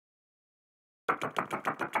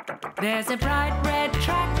There's a bright red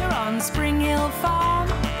tractor on Springhill Farm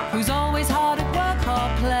who's always hard at work or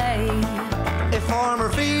play. If Farmer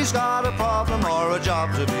Fee's got a problem or a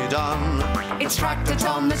job to be done, It's Tractor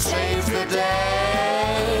Tom that saves the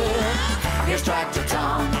day. Here's Tractor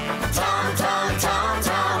Tom. Tom, Tom, Tom,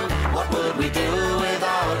 Tom. What would we do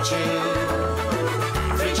without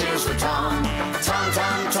you? 3 cheers for Tom. Tom,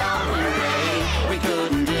 Tom, Tom, hooray. We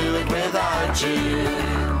couldn't do it without you.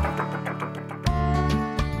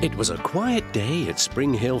 It was a quiet day at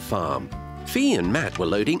Springhill Farm. Fee and Matt were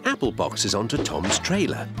loading apple boxes onto Tom's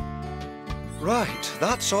trailer. right,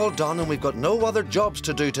 that's all done and we've got no other jobs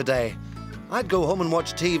to do today. I'd go home and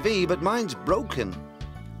watch TV, but mine's broken.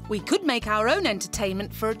 We could make our own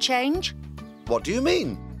entertainment for a change. What do you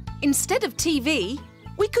mean? Instead of TV,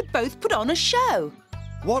 we could both put on a show.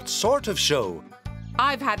 What sort of show?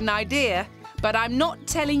 I've had an idea, but I'm not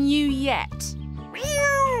telling you yet.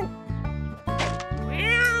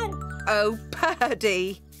 Oh,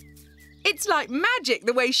 Purdy. It's like magic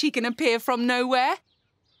the way she can appear from nowhere.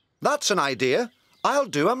 That's an idea. I'll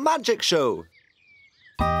do a magic show.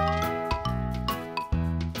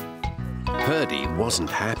 Purdy wasn't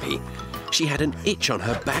happy. She had an itch on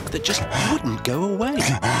her back that just wouldn't go away.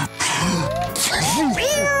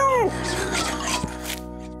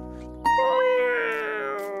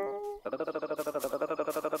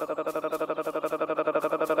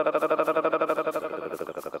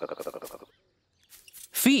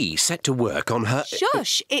 Fee set to work on her...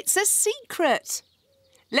 Shush, it's a secret.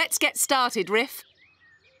 Let's get started, Riff.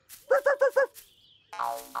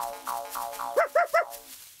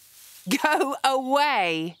 Go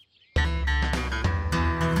away.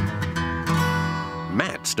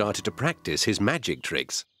 Matt started to practice his magic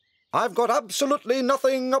tricks. I've got absolutely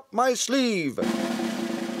nothing up my sleeve.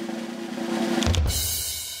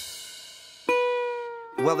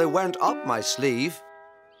 Well, they weren't up my sleeve.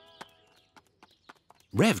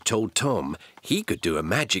 Rev told Tom he could do a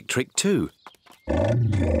magic trick too.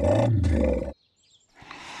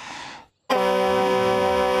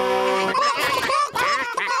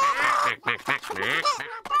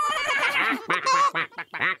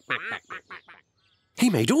 He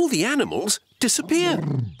made all the animals disappear.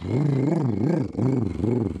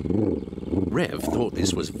 Rev thought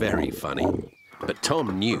this was very funny, but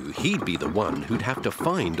Tom knew he'd be the one who'd have to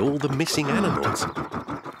find all the missing animals.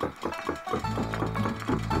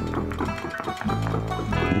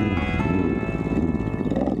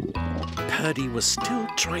 Purdy was still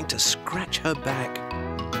trying to scratch her back.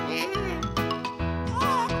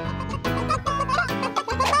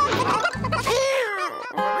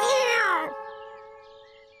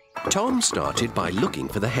 Tom started by looking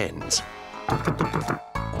for the hens.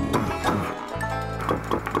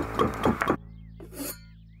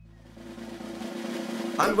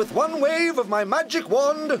 And with one wave of my magic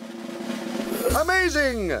wand...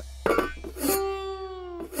 Amazing!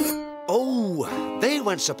 Oh, they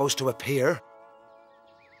weren't supposed to appear.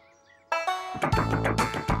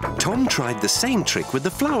 Tom tried the same trick with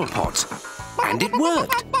the flower pots, and it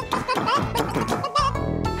worked.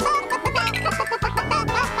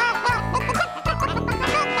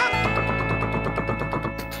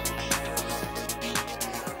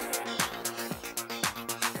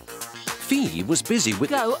 Fee was busy with...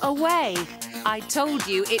 Go away. I told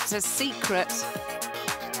you it's a secret.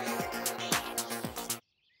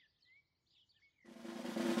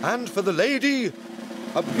 And for the lady,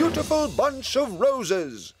 a beautiful bunch of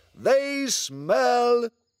roses. They smell...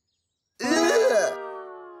 Ugh,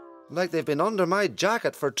 like they've been under my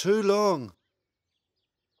jacket for too long.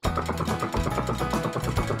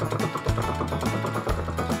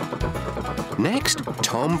 Next,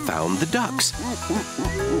 Tom found the ducks.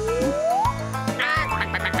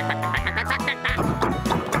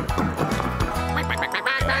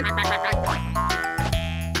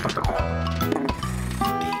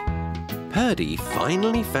 Purdy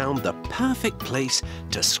finally found the perfect place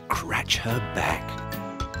to scratch her back.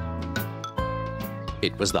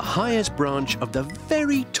 It was the highest branch of the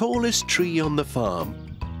very tallest tree on the farm.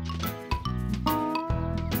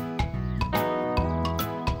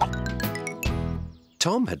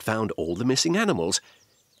 Tom had found all the missing animals,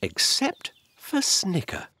 except for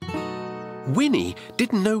Snicker. Winnie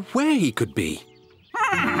didn't know where he could be.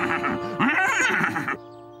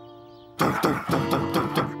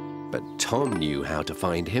 But Tom knew how to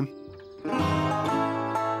find him.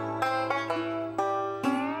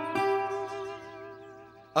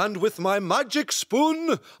 And with my magic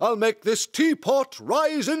spoon, I'll make this teapot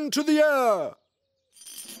rise into the air.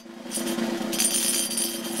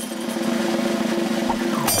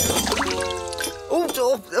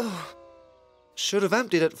 Oh. Should have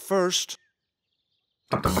emptied it first.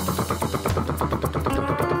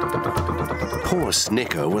 Poor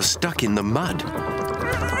Snicker was stuck in the mud.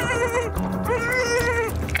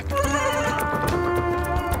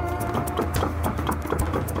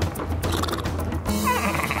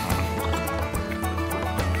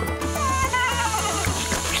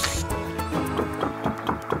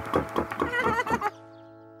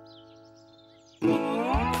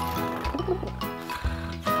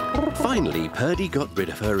 Finally, Purdy got rid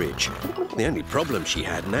of her itch. The only problem she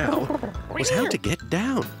had now was how to get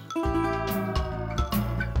down.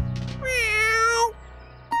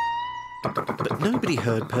 But nobody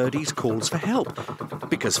heard Purdy's calls for help,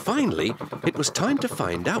 because finally it was time to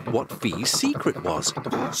find out what Fee's secret was.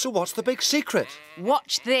 So what's the big secret?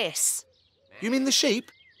 Watch this. You mean the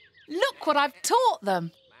sheep? Look what I've taught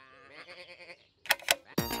them.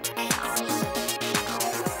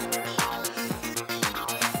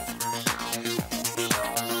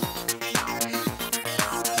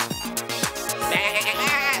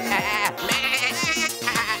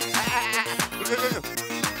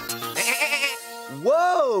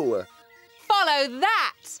 Whoa! Follow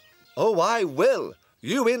that. Oh, I will.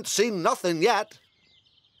 You ain't seen nothing yet.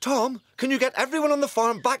 Tom, can you get everyone on the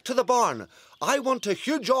farm back to the barn? I want a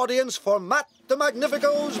huge audience for Matt the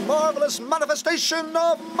Magnifico's marvellous manifestation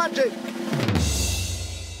of magic.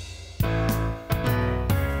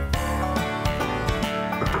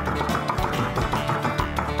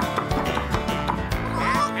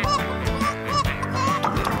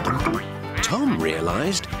 Tom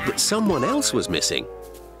realised that someone else was missing.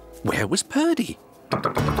 Where was Purdy?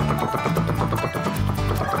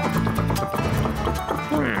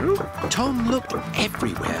 Tom looked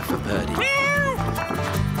everywhere for Purdy.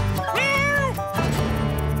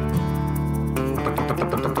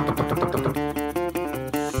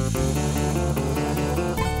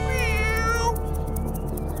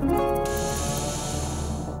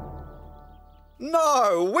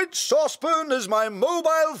 Now, which saucepan is my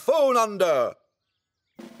mobile phone under?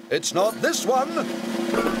 It's not this one,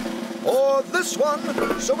 or this one,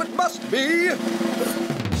 so it must be...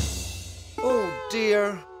 Oh,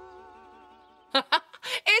 dear.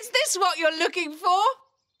 Is this what you're looking for?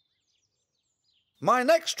 My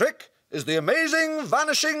next trick is the amazing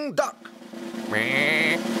vanishing duck.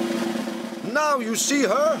 Now you see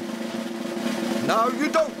her, now you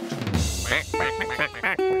don't.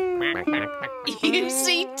 You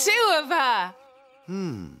see two of her.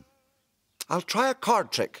 I'll try a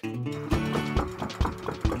card trick.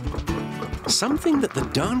 Something that the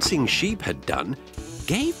dancing sheep had done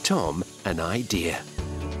gave Tom an idea.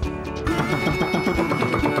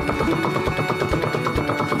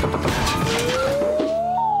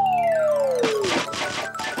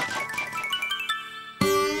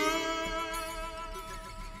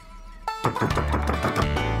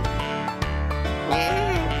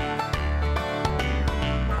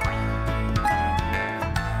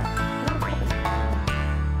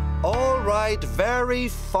 All right, very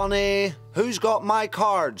funny. Who's got my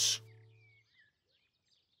cards?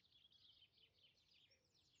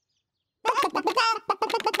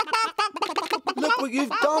 Look what you've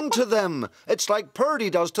done to them. It's like Purdy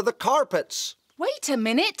does to the carpets. Wait a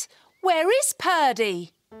minute. Where is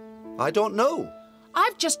Purdy? I don't know.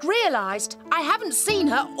 I've just realised I haven't seen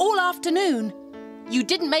her all afternoon. You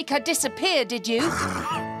didn't make her disappear, did you?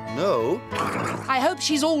 No. I hope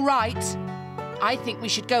she's all right. I think we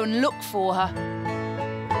should go and look for her.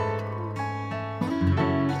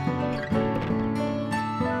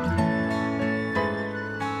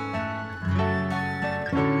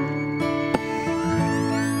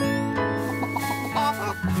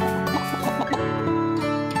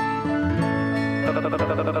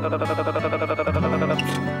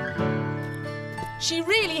 She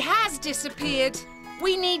really has disappeared.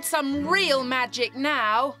 We need some real magic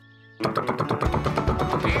now.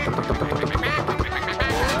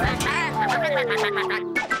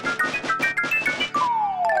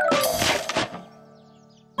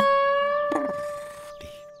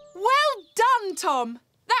 Well done, Tom.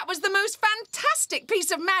 That was the most fantastic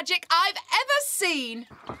piece of magic I've ever seen.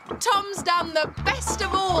 Tom's done the best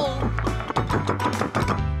of all.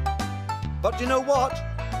 But you know what?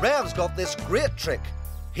 Rev's got this great trick.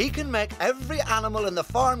 He can make every animal in the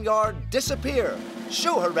farmyard disappear.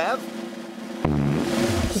 Show her, Rev.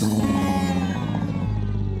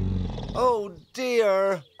 Oh,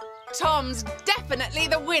 dear. Tom's definitely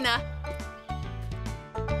the winner.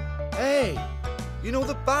 Hey, you know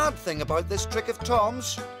the bad thing about this trick of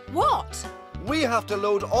Tom's? What? We have to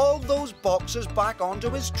load all those boxes back onto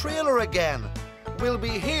his trailer again. We'll be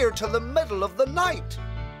here till the middle of the night.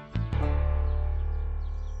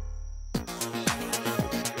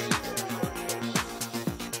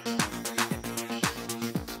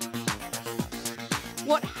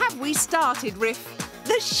 What have we started, Riff?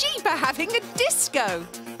 The sheep are having a disco.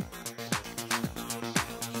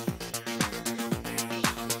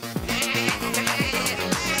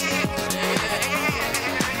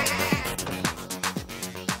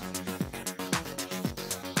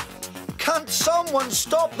 Can't someone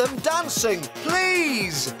stop them dancing,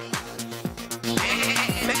 please?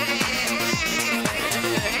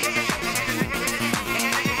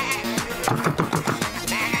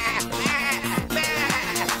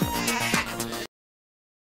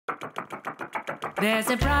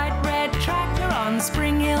 There's a bright red tractor on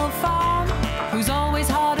Springhill Farm who's always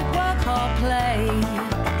hard at work or play.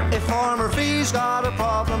 If Farmer Fee's got a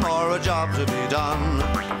problem or a job to be done,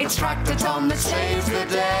 It's Tractor Tom that saves the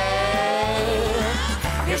day.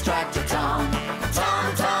 Here's Tractor Tom.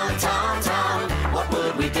 Tom, Tom, Tom, Tom. What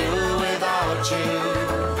would we do without you?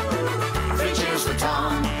 3 cheers for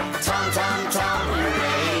Tom. Tom, Tom, Tom,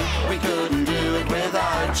 hooray. We couldn't do it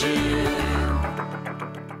without you.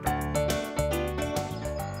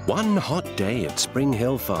 One hot day at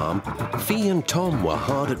Springhill Farm, Fee and Tom were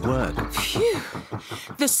hard at work. Phew!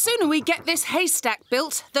 The sooner we get this haystack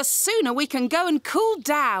built, the sooner we can go and cool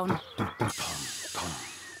down.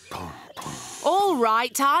 All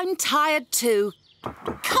right, I'm tired too.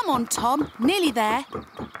 Come on, Tom, nearly there.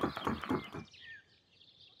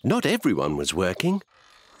 Not everyone was working.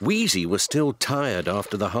 Wheezy was still tired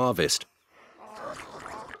after the harvest.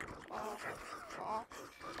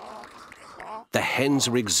 The hens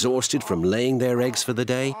were exhausted from laying their eggs for the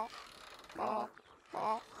day.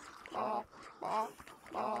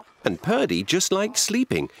 And Purdy just liked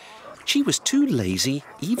sleeping. She was too lazy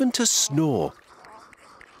even to snore.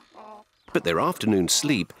 But their afternoon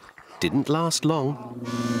sleep didn't last long.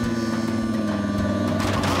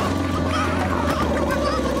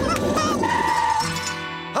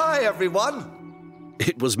 Hi, everyone.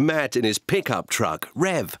 It was Matt in his pickup truck,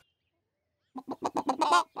 Rev.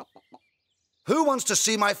 Who wants to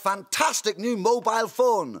see my fantastic new mobile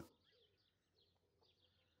phone?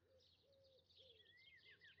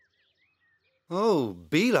 Oh,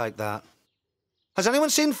 be like that. Has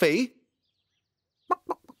anyone seen Fee?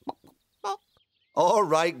 All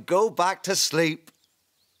right, go back to sleep.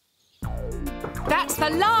 That's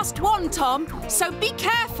the last one, Tom, so be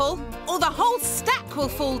careful or the whole stack will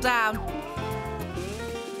fall down.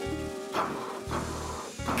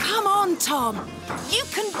 Come on, Tom. You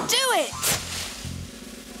can do it.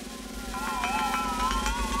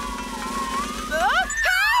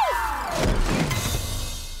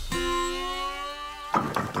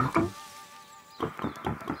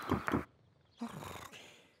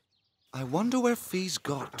 I wonder where Fee's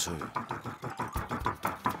got to.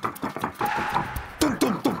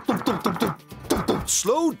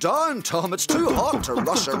 Slow down, Tom. It's too hot to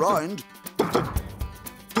rush around.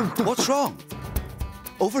 What's wrong?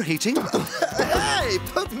 Overheating? Hey,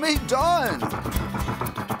 put me down.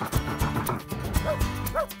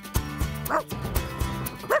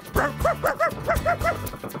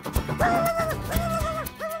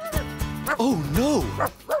 Oh, no.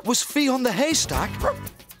 Was Fee on the haystack?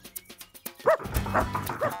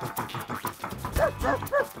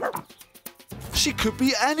 She could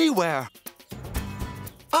be anywhere.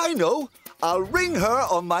 I know. I'll ring her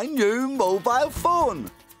on my new mobile phone.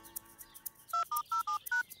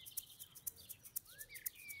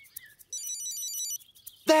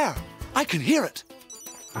 There. I can hear it.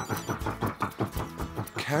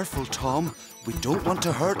 Careful, Tom. We don't want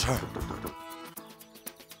to hurt her.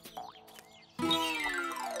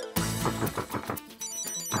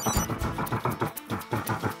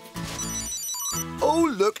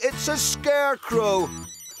 Oh, look, it's a scarecrow.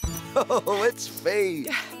 Oh, it's Fee.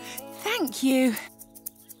 Thank you.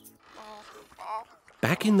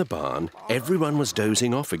 Back in the barn, everyone was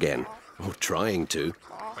dozing off again, or trying to.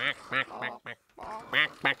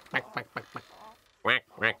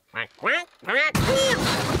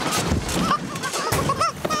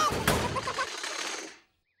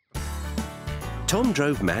 Tom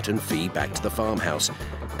drove Matt and Fee back to the farmhouse,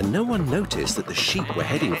 and no one noticed that the sheep were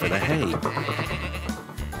heading for the hay.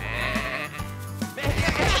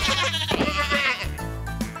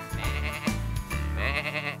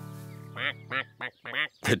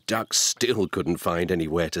 The ducks still couldn't find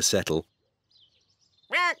anywhere to settle.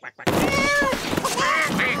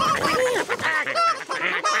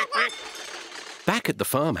 Back at the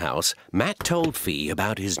farmhouse, Matt told Fee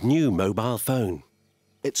about his new mobile phone.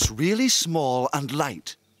 It's really small and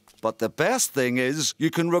light. But the best thing is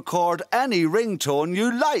you can record any ringtone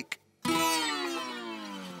you like.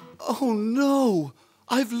 Oh, no.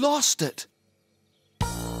 I've lost it.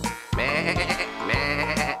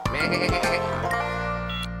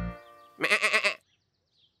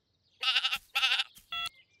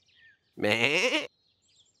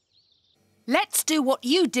 what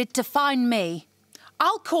you did to find me.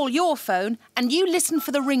 I'll call your phone and you listen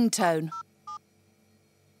for the ringtone.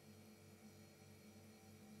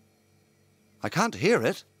 I can't hear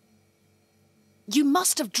it. You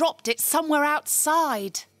must have dropped it somewhere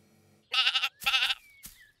outside.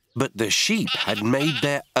 But the sheep had made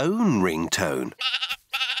their own ringtone.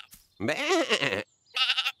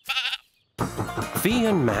 Fee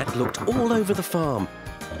and Matt looked all over the farm,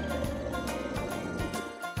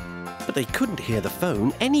 but they couldn't hear the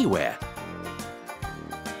phone anywhere.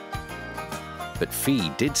 But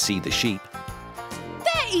Fee did see the sheep.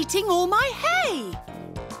 They're eating all my hay.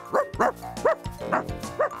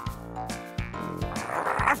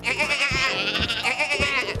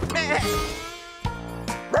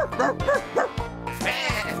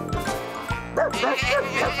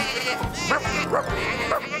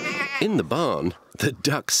 In the barn, the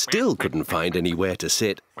ducks still couldn't find anywhere to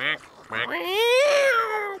sit.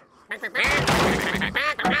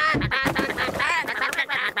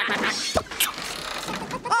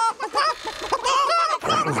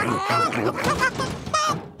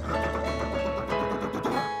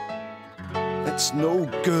 It's no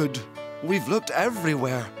good. We've looked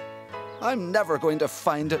everywhere. I'm never going to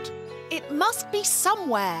find it. It must be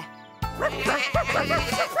somewhere.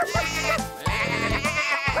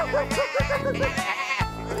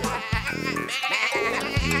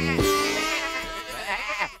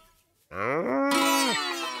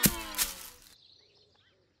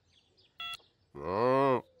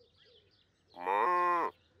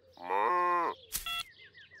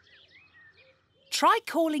 Try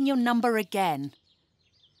calling your number again.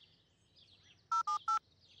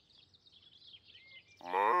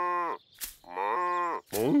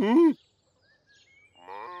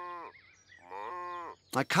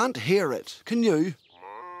 I can't hear it. Can you?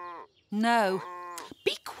 No.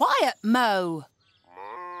 Be quiet, Mo.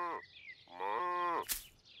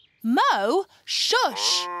 Mo,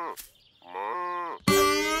 shush.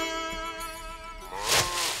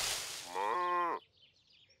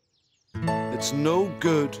 It's no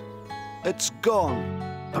good. It's gone.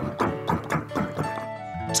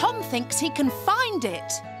 Tom thinks he can find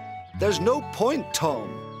it. There's no point, Tom.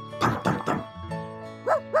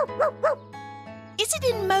 Is it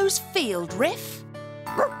in Mo's field, Riff?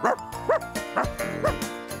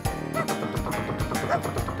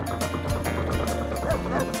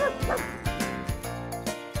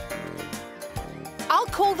 I'll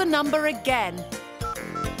call the number again.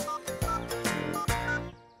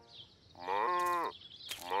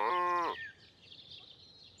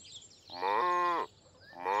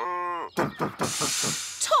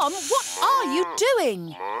 Tom, what are you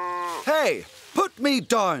doing? Hey, put me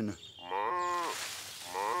down.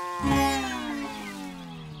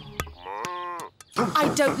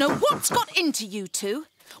 I don't know what's got into you two.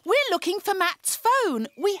 We're looking for Matt's phone.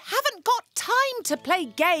 We haven't got time to play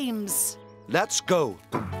games. Let's go.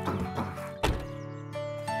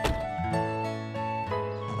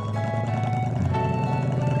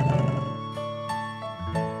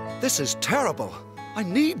 This is terrible. I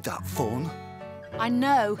need that phone. I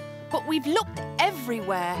know, but we've looked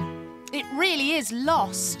everywhere. It really is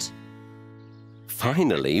lost.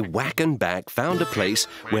 Finally, Whack and Back found a place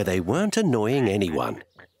where they weren't annoying anyone.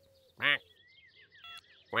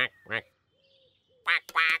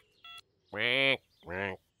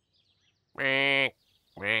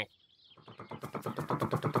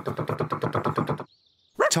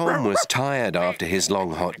 Tom was tired after his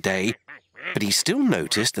long, hot day, but he still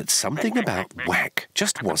noticed that something about Whack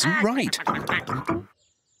just wasn't right.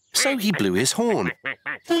 So he blew his horn.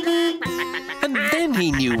 And then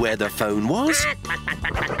he knew where the phone was.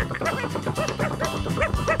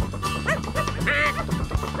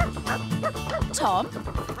 Tom,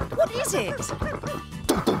 what is it?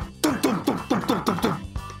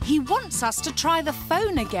 He wants us to try the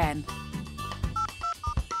phone again.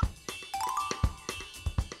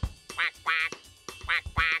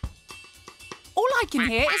 All I can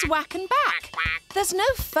hear is Whack and Back. There's no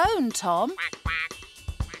phone, Tom.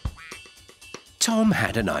 Tom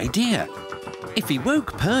had an idea. If he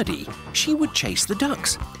woke Purdy, she would chase the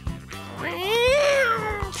ducks.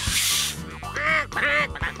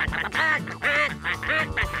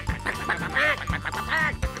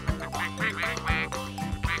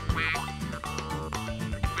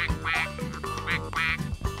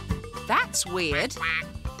 That's weird.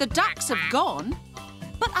 The ducks have gone,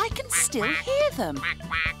 but I can still hear them.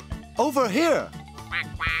 Over here.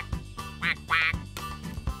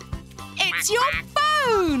 It's your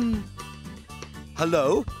phone!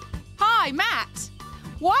 Hello? Hi, Matt.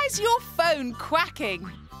 Why's your phone quacking?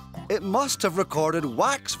 It must have recorded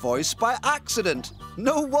Whack's voice by accident.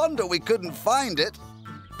 No wonder we couldn't find it.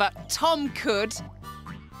 but Tom could.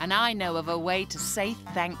 And I know of a way to say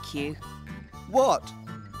thank you. What?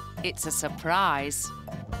 It's a surprise.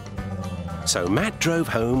 So Matt drove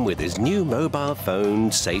home with his new mobile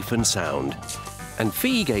phone safe and sound. And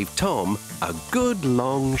Fee gave Tom a good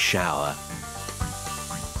long shower.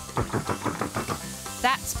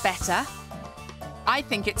 That's better. I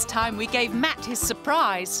think it's time we gave Matt his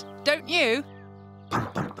surprise, don't you?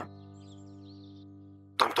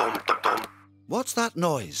 What's that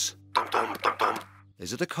noise?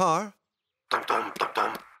 Is it a car?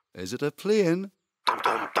 Is it a plane?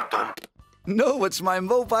 No, it's my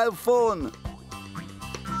mobile phone.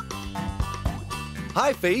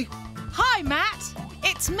 Hi, Fee. Hi, Matt.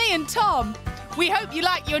 It's me and Tom. We hope you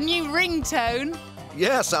like your new ringtone.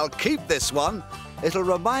 Yes, I'll keep this one. It'll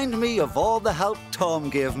remind me of all the help Tom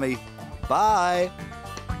gave me. Bye.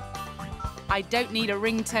 I don't need a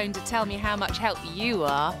ringtone to tell me how much help you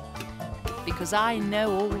are, because I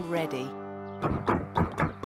know already.